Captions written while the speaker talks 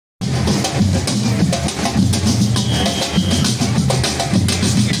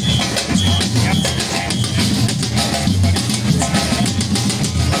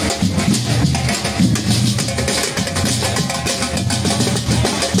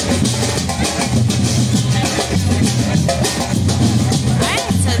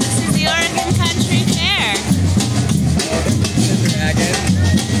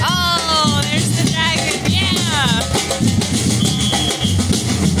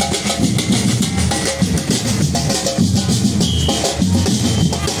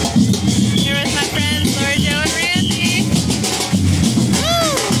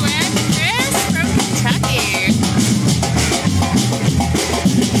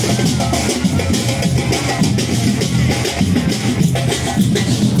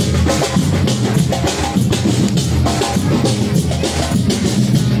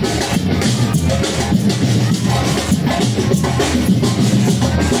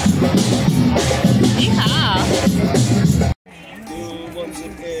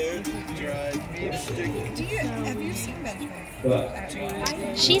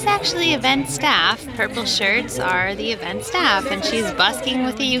She's actually event staff. Purple shirts are the event staff, and she's busking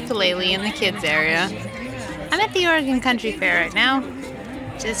with a ukulele in the kids area. I'm at the Oregon Country Fair right now,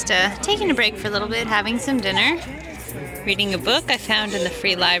 just taking a break for a little bit, having some dinner, reading a book I found in the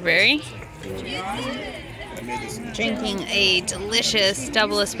free library, drinking a delicious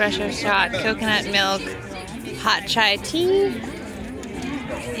double espresso shot, coconut milk, hot chai tea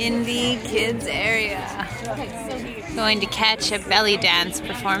in the kids area. Going to catch a belly dance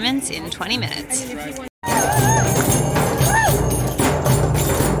performance in 20 minutes.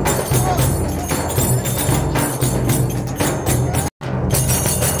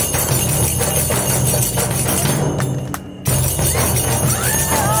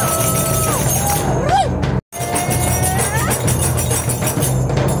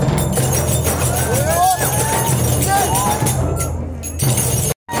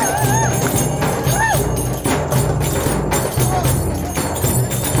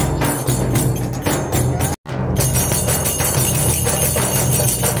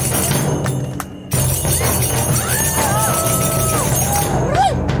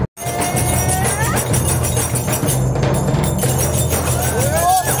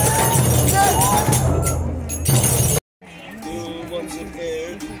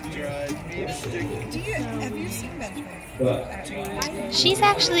 She's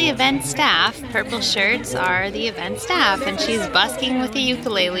actually event staff. Purple shirts are the event staff, and she's busking with a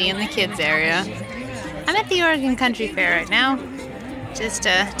ukulele in the kids area. I'm at the Oregon Country Fair right now, just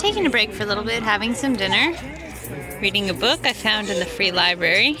taking a break for a little bit, having some dinner, reading a book I found in the free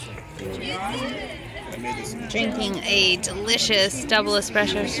library, drinking a delicious double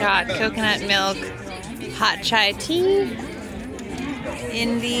espresso shot, coconut milk, hot chai tea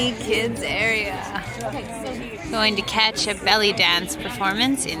in the kids area. Going to catch a belly dance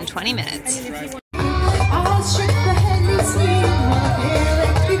performance in 20 minutes.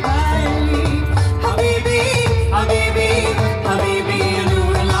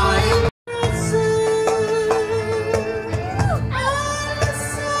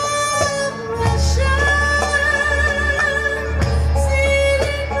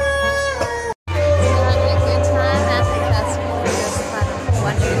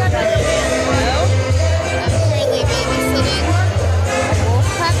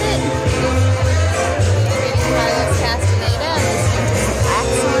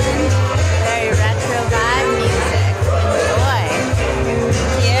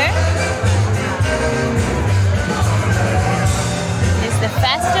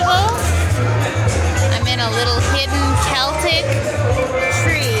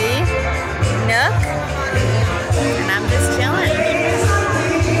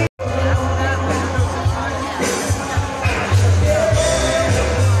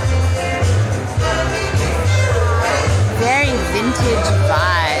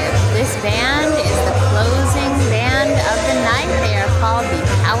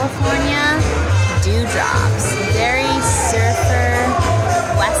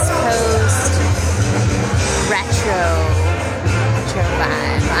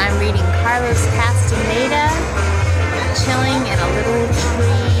 Carlos Castaneda, chilling in a little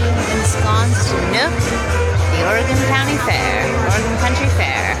tree-ensconced nook, the Oregon Country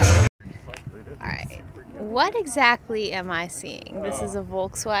Fair. Alright, what exactly am I seeing? This is a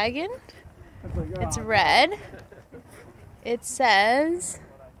Volkswagen. It's red. It says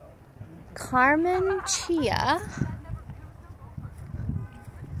Carmen Chia.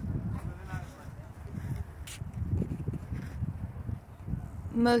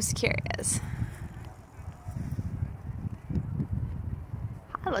 Most curious.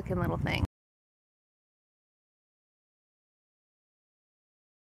 Hot looking little thing.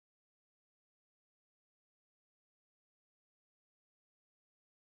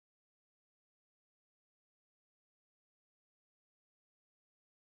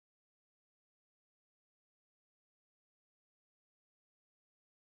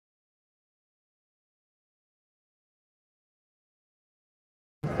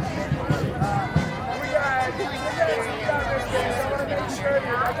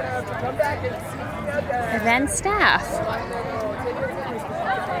 Event staff.